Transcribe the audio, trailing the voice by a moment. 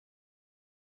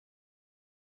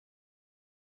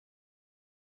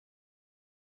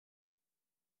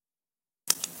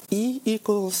E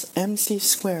equals mc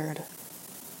squared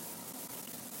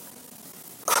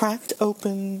cracked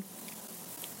open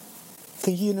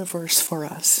the universe for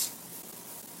us.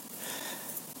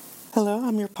 Hello,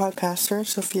 I'm your podcaster,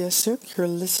 Sophia Suk. You're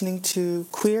listening to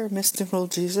Queer Mystical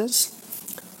Jesus.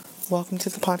 Welcome to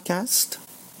the podcast.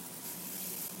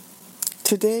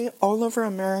 Today, all over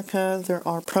America, there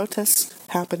are protests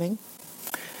happening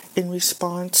in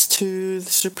response to the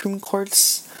Supreme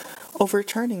Court's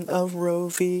overturning of Roe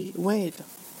v. Wade.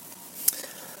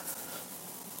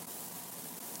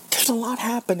 There's a lot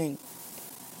happening.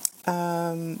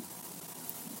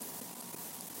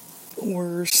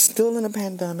 We're still in a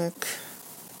pandemic.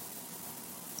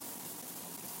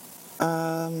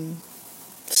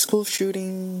 School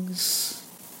shootings,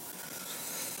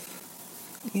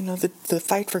 the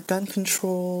fight for gun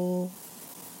control,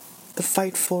 the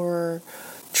fight for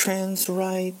trans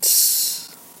rights,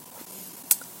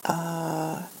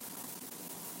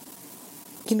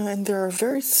 and there are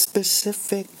very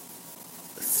specific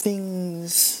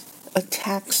things,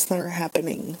 attacks that are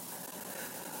happening.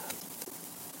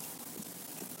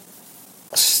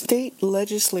 State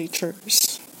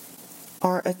legislatures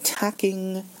are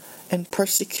attacking and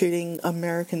persecuting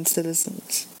American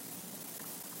citizens.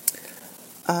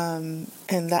 And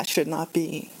that should not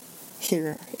be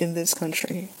here in this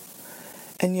country.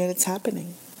 And yet it's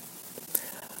happening.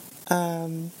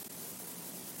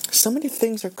 So many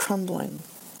things are crumbling.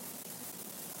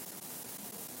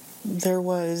 There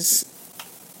was,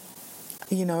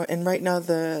 and right now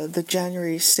the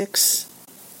January 6th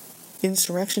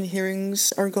insurrection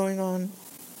hearings are going on.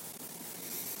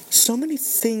 So many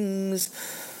things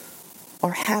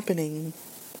are happening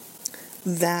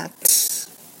that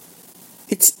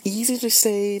it's easy to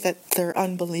say that they're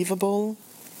unbelievable.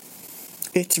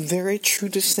 It's very true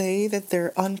to say that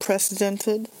they're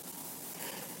unprecedented.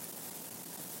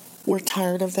 We're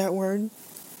tired of that word.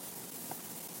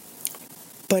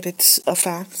 But it's a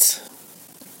fact.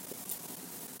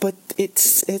 But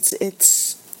it's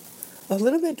a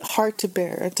little bit hard to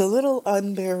bear. It's a little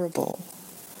unbearable.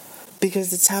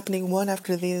 Because it's happening one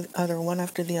after the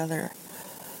other.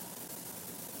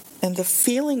 And the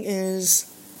feeling is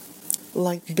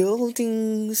like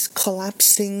buildings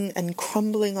collapsing and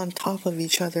crumbling on top of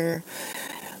each other.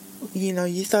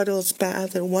 You thought it was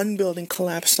bad that one building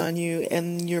collapsed on you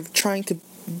and you're trying to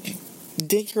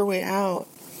dig your way out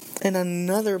and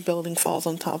another building falls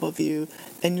on top of you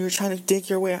and you're trying to dig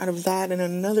your way out of that and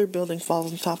another building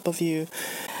falls on top of you.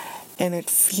 And it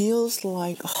feels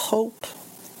like hope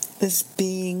is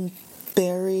being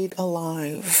buried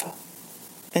alive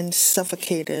and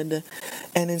suffocated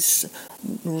and is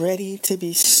ready to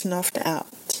be snuffed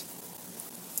out.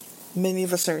 Many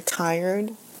of us are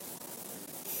tired.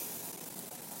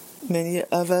 Many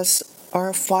of us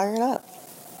are fired up.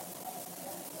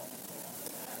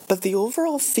 But the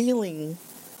overall feeling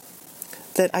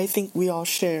that I think we all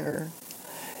share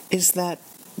is that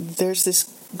there's this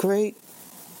great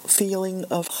feeling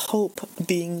of hope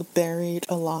being buried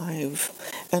alive.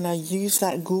 And I use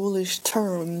that ghoulish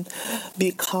term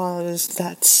because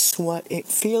that's what it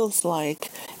feels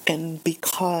like and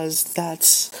because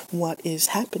that's what is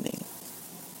happening.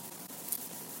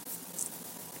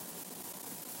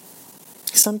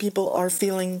 Some people are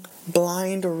feeling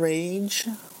blind rage.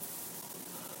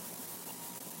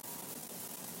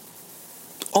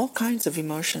 All kinds of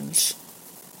emotions.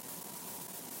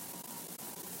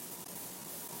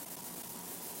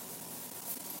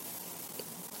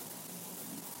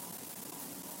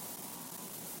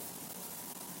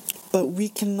 But we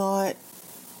cannot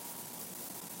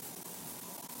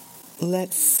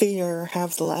let fear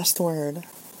have the last word.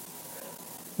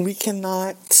 We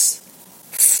cannot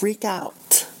freak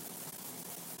out.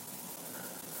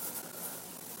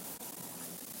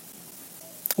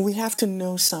 We have to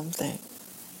know something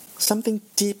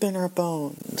deep in our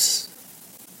bones.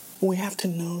 We have to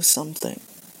know something.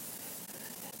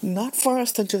 Not for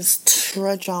us to just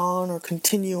trudge on or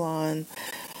continue on,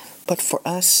 but for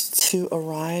us to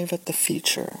arrive at the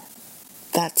future.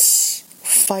 That's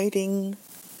fighting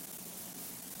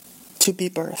to be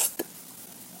birthed.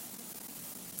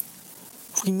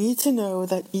 We need to know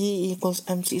that E equals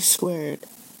mc squared.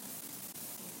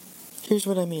 Here's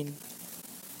what I mean.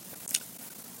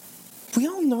 We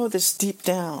all know this deep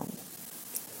down.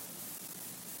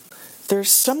 There's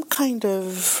some kind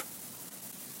of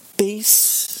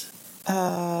base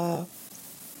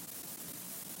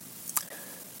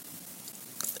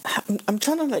I'm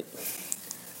trying to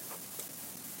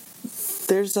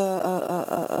there's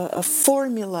a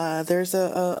formula, there's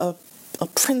a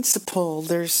principle,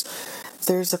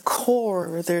 there's a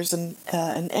core, there's an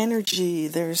energy,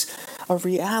 there's a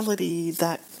reality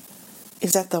that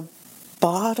is at the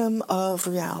bottom of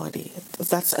reality.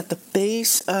 That's at the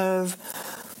base of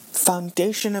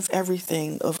foundation of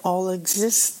everything, of all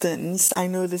existence. I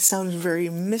know this sounds very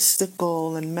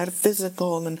mystical and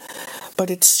metaphysical, but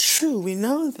it's true. We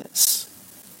know this.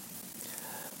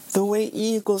 The way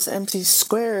E equals MC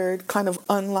squared kind of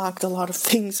unlocked a lot of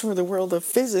things for the world of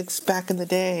physics back in the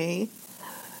day.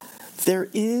 There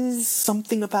is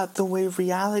something about the way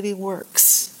reality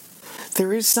works.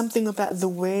 There is something about the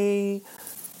way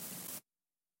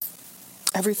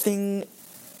everything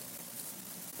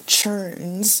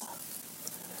churns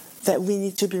that we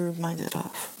need to be reminded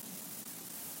of.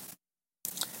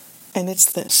 And it's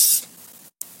this.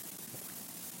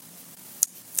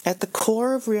 At the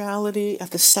core of reality,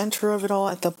 at the center of it all,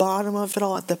 at the bottom of it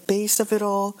all, at the base of it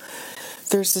all,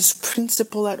 there's this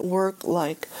principle at work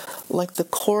like the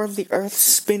core of the earth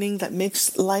spinning that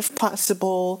makes life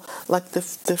possible, like the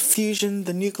fusion,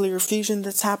 the nuclear fusion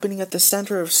that's happening at the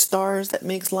center of stars that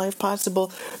makes life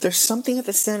possible. There's something at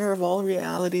the center of all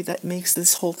reality that makes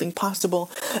this whole thing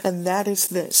possible, and that is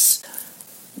this: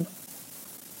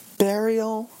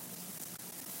 burial,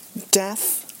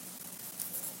 death,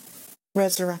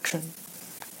 resurrection.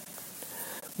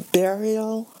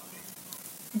 Burial,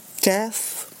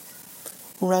 death,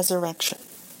 resurrection.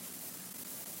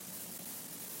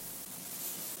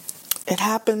 It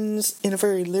happens in a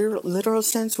very literal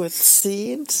sense with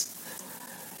seeds.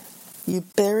 You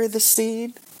bury the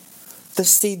seed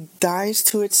dies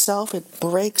to itself, it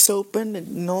breaks open,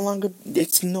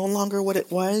 it's no longer what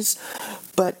it was,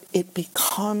 but it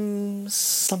becomes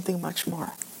something much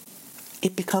more.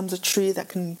 It becomes a tree that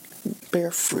can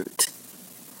bear fruit.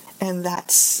 And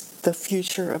that's the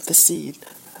future of the seed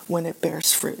when it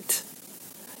bears fruit.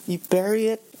 You bury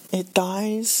it, it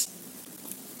dies,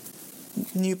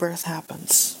 new birth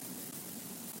happens.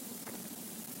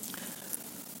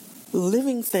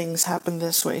 Living things happen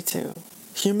this way too.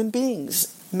 Human beings,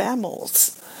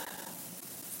 mammals.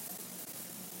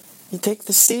 You take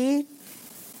the seed,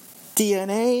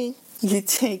 DNA, you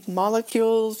take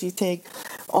molecules, you take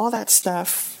all that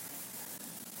stuff.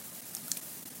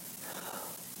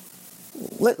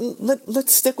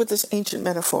 Let's stick with this ancient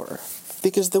metaphor,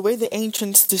 because the way the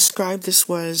ancients described this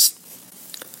was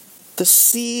the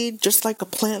seed, just like a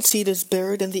plant seed is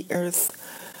buried in the earth,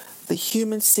 the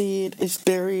human seed is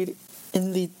buried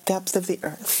in the depth of the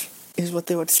earth, is what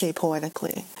they would say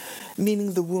poetically,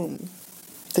 meaning the womb,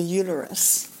 the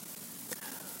uterus.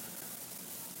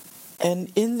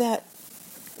 And in that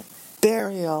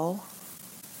burial,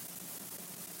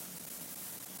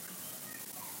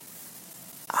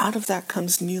 out of that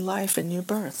comes new life and new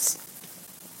birth.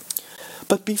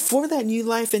 But before that new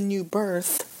life and new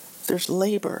birth, there's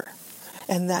labor.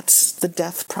 And that's the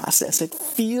death process. It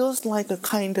feels like a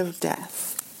kind of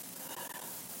death.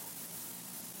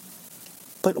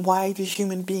 But why do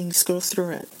human beings go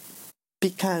through it?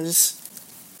 Because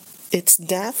it's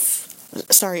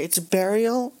it's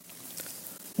burial,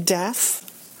 death,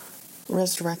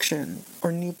 resurrection,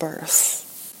 or new birth.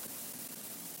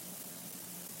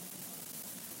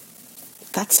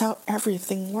 That's how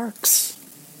everything works.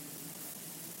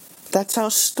 That's how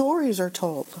stories are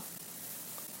told.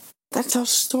 That's how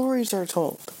stories are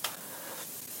told.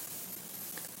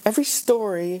 Every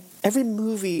story, every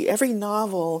movie, every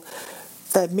novel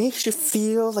that makes you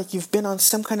feel like you've been on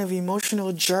some kind of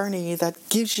emotional journey, that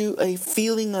gives you a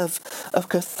feeling of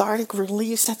cathartic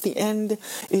release at the end,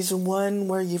 is one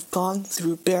where you've gone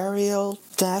through burial,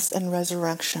 death, and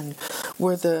resurrection,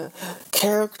 where the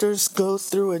characters go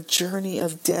through a journey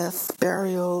of death,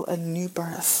 burial, and new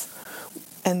birth.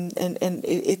 And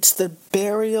it's the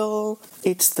burial,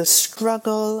 it's the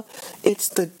struggle, it's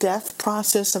the death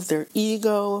process of their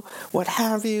ego, what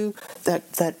have you,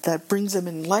 that brings them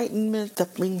enlightenment,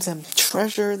 that brings them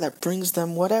treasure, that brings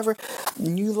them whatever,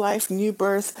 new life, new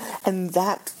birth, and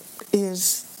that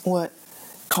is what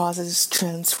causes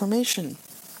transformation.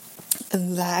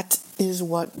 And that is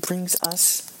what brings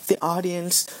us, the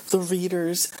audience, the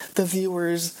readers, the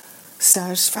viewers,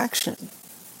 satisfaction.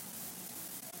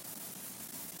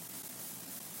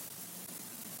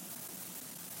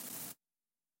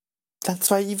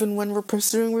 That's why even when we're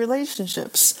pursuing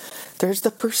relationships, there's the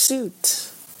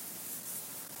pursuit.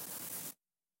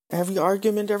 Every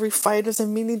argument, every fight is a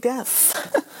mini death.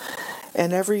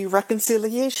 And every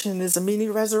reconciliation is a mini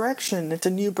resurrection. It's a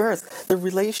new birth. The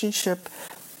relationship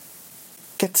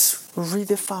gets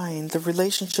redefined. The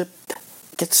relationship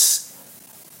gets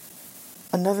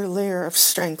another layer of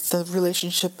strength. The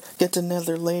relationship gets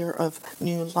another layer of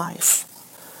new life.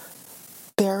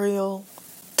 Burial,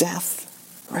 death,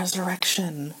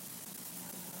 resurrection.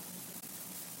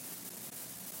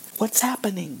 What's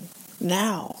happening?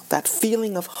 now, that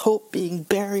feeling of hope being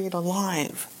buried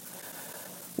alive.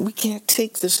 We can't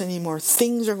take this anymore.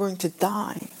 Things are going to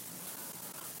die.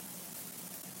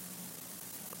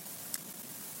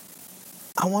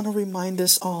 I want to remind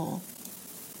us all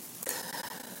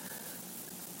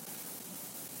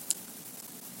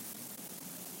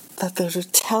that there's a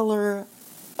teller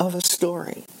of a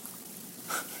story,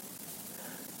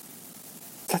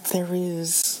 that there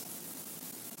is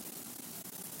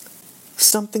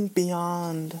something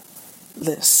beyond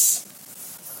this,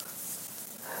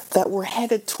 that we're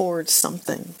headed towards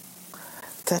something,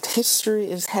 that history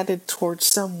is headed towards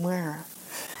somewhere,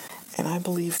 and I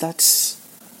believe that's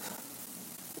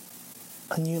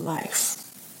a new life.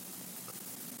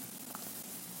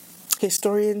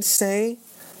 Historians say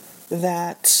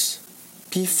that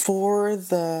before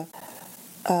the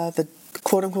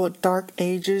quote-unquote Dark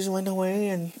Ages went away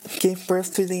and gave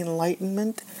birth to the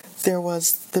Enlightenment, there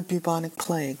was the bubonic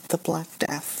plague, the Black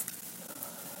Death.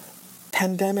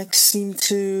 Pandemics seem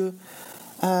to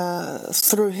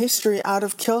throw history out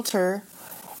of kilter,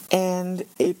 and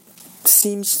it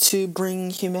seems to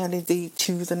bring humanity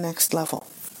to the next level.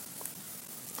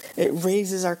 It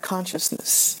raises our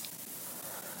consciousness.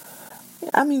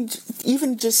 I mean,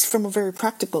 even just from a very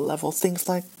practical level, things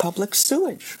like public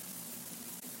sewage.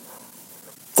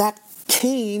 That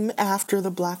came after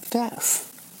the Black Death.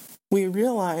 We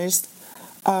realized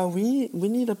we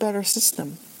need a better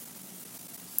system.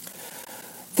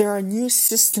 There are new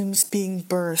systems being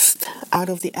birthed out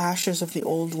of the ashes of the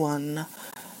old one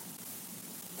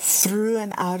through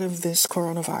and out of this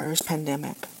coronavirus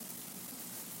pandemic.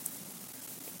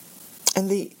 And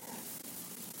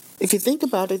if you think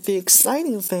about it, the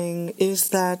exciting thing is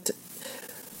that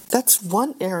that's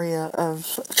one area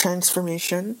of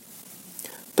transformation,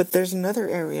 but there's another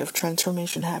area of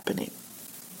transformation happening.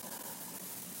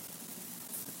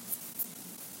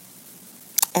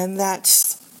 And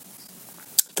that's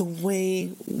the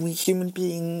way we human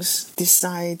beings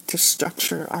decide to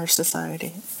structure our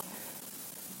society.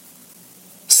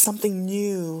 Something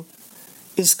new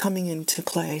is coming into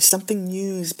play. Something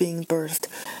new is being birthed.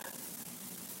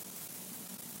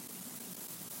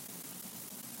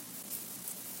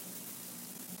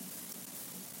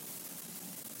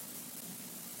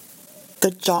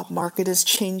 The job market is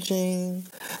changing.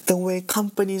 The way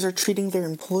companies are treating their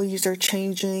employees are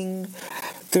changing.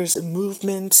 There's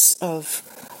movements of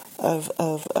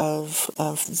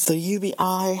the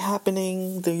UBI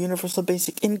happening, the Universal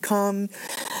Basic Income,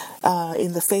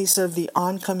 in the face of the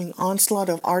oncoming onslaught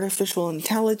of artificial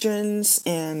intelligence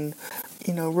and,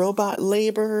 robot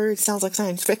labor. It sounds like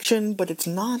science fiction, but it's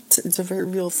not. It's a very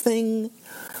real thing.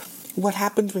 What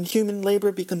happens when human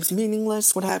labor becomes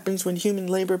meaningless? What happens when human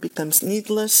labor becomes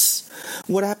needless?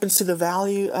 What happens to the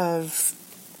value of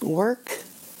work?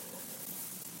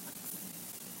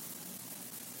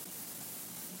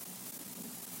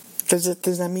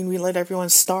 Does that mean we let everyone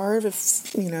starve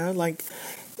if,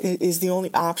 is the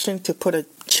only option to put a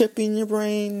chip in your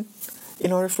brain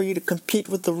in order for you to compete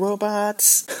with the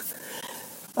robots?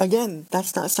 Again,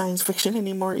 that's not science fiction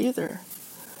anymore either.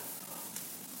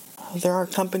 There are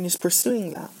companies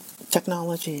pursuing that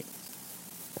technology.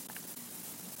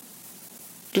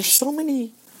 There's so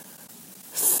many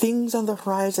things on the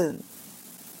horizon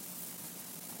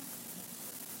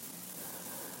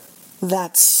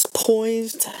that's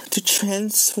poised to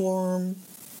transform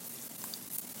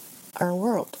our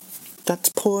world. That's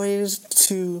poised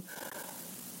to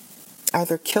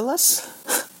either kill us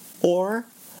or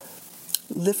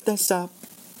lift us up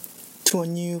to a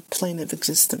new plane of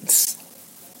existence.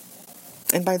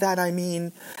 And by that I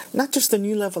mean not just a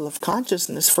new level of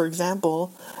consciousness, for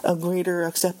example, a greater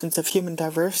acceptance of human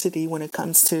diversity when it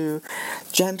comes to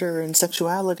gender and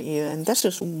sexuality, and that's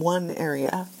just one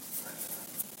area.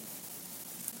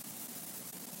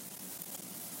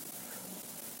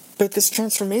 But this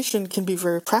transformation can be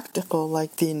very practical,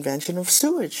 like the invention of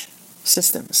sewage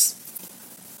systems.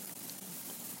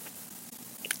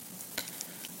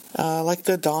 Like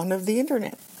the dawn of the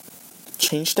internet.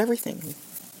 Changed everything.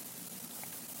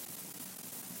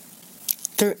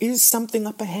 There is something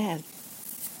up ahead.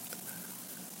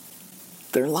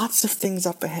 There are lots of things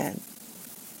up ahead.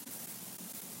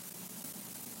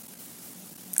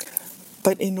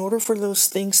 But in order for those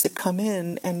things to come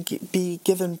in and be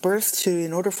given birth to,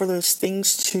 in order for those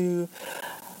things to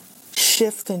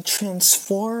shift and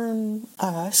transform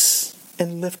us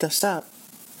and lift us up,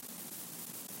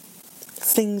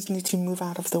 things need to move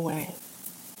out of the way.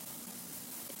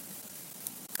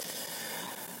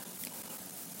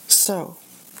 So,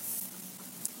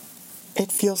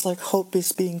 it feels like hope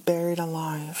is being buried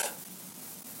alive.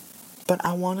 But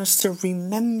I want us to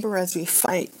remember as we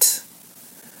fight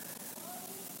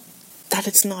that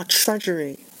it's not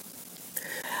treachery.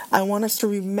 I want us to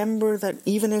remember that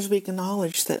even as we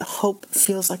acknowledge that hope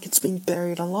feels like it's being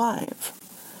buried alive,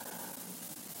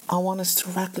 I want us to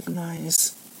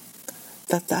recognize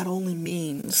that that only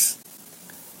means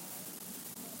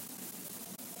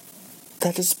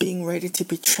that it's being ready to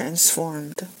be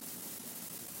transformed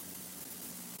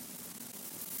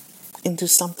into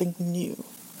something new.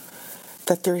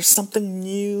 That there is something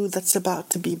new that's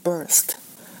about to be birthed.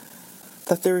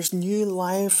 That there is new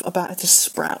life about to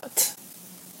sprout.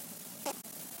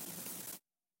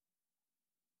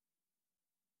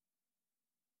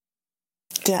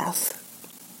 Death,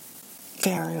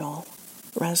 burial,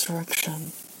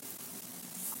 resurrection.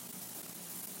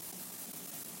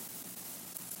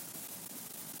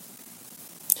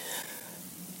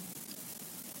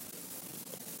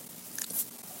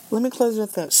 Let me close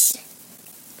with this.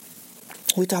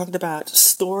 We talked about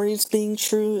stories being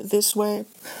true this way.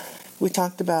 We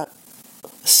talked about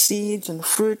seeds and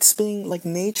fruits being like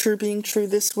nature being true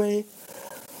this way.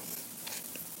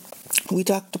 We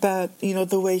talked about,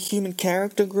 the way human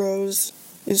character grows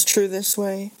is true this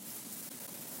way.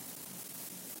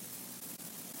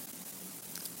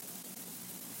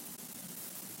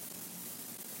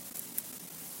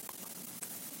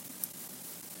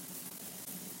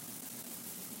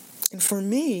 And for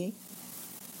me,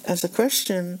 as a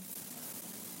Christian,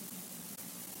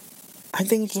 I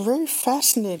think it's very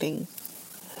fascinating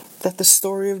that the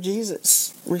story of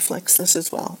Jesus reflects this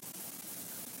as well.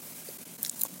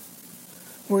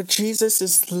 Where Jesus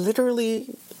is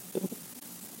literally,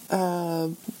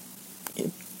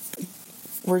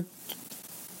 where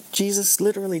Jesus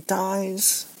literally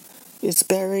dies, is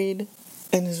buried,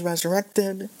 and is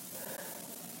resurrected.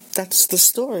 That's the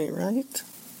story, right?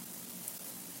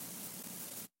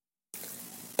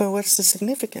 But what's the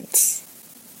significance?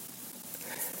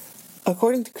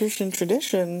 According to Christian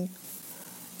tradition,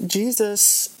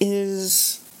 Jesus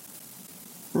is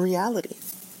reality.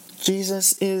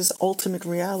 Jesus is ultimate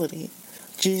reality.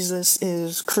 Jesus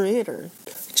is creator.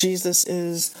 Jesus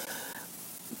is,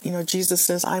 Jesus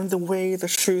says, I'm the way, the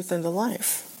truth, and the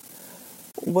life.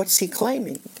 What's he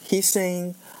claiming? He's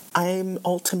saying, I'm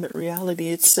ultimate reality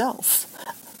itself.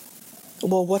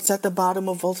 Well, what's at the bottom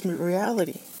of ultimate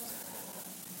reality?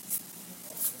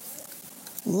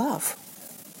 Love.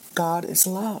 God is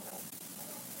love.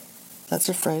 That's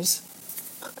a phrase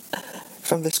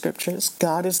from the scriptures.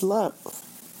 God is love.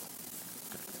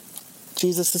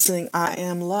 Jesus is saying, I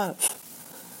am love.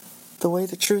 The way,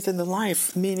 the truth, and the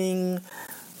life, meaning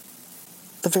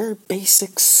the very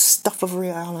basic stuff of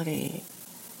reality.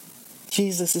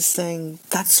 Jesus is saying,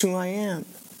 that's who I am.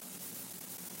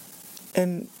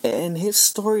 And his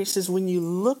story says, when you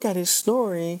look at his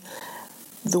story,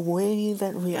 the way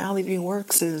that reality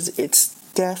works is it's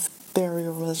death,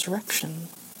 burial, resurrection.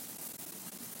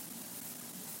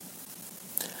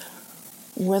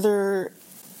 Whether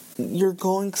you're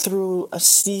going through a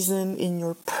season in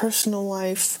your personal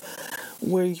life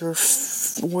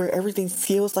where everything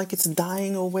feels like it's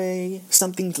dying away,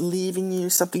 something's leaving you,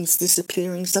 something's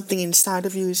disappearing, something inside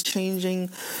of you is changing,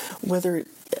 whether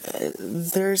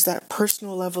there's that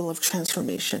personal level of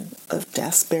transformation of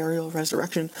death, burial,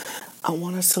 resurrection, I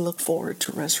want us to look forward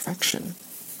to resurrection.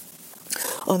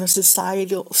 On a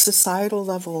societal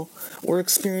level, we're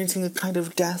experiencing a kind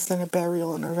of death and a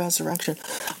burial and a resurrection.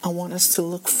 I want us to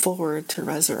look forward to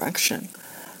resurrection.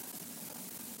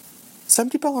 Some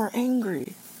people are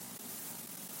angry.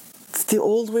 The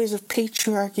old ways of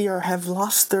patriarchy have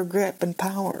lost their grip and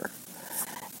power.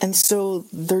 And so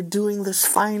they're doing this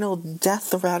final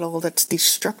death rattle that's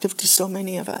destructive to so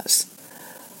many of us.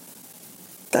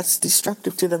 That's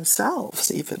destructive to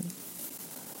themselves, even.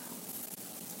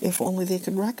 If only they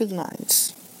could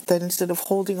recognize that instead of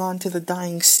holding on to the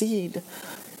dying seed,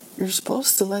 you're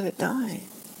supposed to let it die.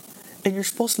 And you're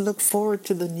supposed to look forward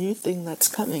to the new thing that's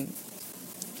coming.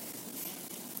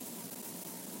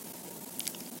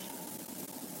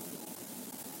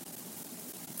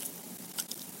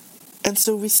 And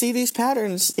so we see these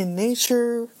patterns in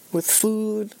nature, with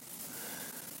food.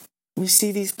 We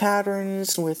see these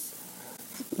patterns with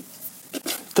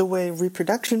the way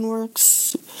reproduction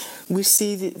works. We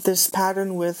see this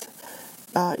pattern with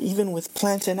even with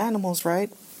plants and animals,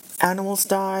 right? Animals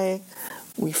die.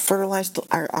 We fertilize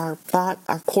our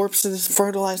corpses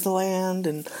fertilize the land,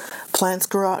 and plants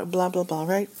grow out, blah, blah, blah,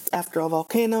 right? After a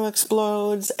volcano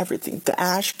explodes, the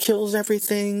ash kills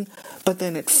everything, but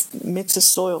then it makes the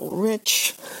soil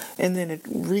rich, and then it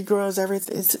regrows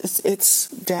everything. It's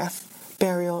death,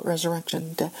 burial,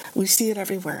 resurrection. We see it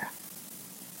everywhere.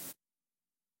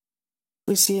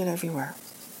 We see it everywhere.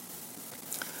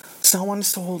 So I want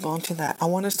us to hold on to that. I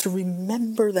want us to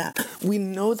remember that. We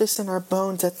know this in our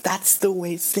bones, that that's the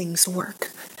way things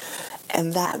work.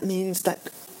 And that means that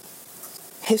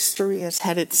history is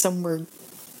headed somewhere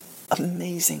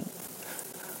amazing.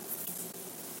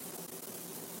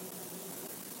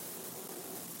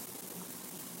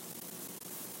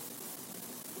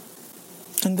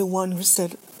 And the one who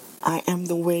said, I am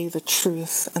the way, the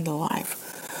truth, and the life.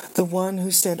 The one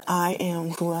who said, I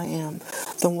am who I am.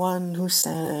 The one who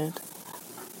said,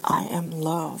 I am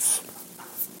love.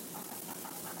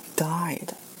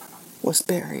 Died, was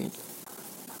buried,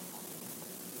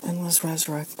 and was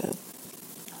resurrected.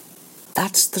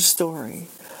 That's the story.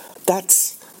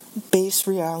 That's base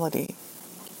reality.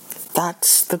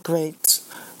 That's the great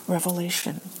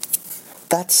revelation.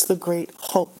 That's the great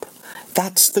hope.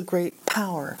 That's the great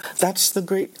power. That's the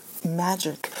great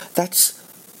magic. That's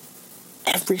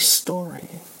every story.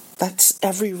 That's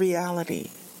every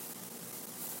reality.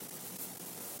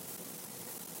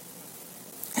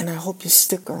 And I hope you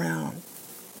stick around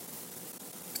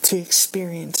to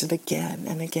experience it again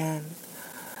and again.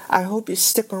 I hope you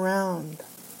stick around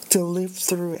to live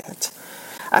through it.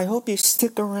 I hope you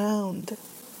stick around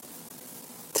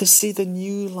to see the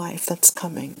new life that's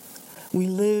coming. We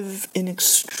live in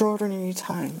extraordinary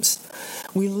times.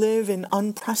 We live in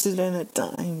unprecedented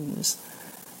times.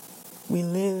 We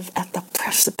live at the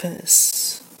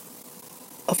precipice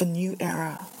of a new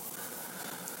era.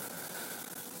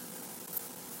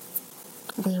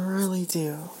 We really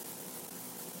do.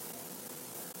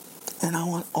 And I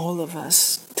want all of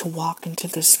us to walk into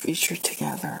this future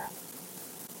together.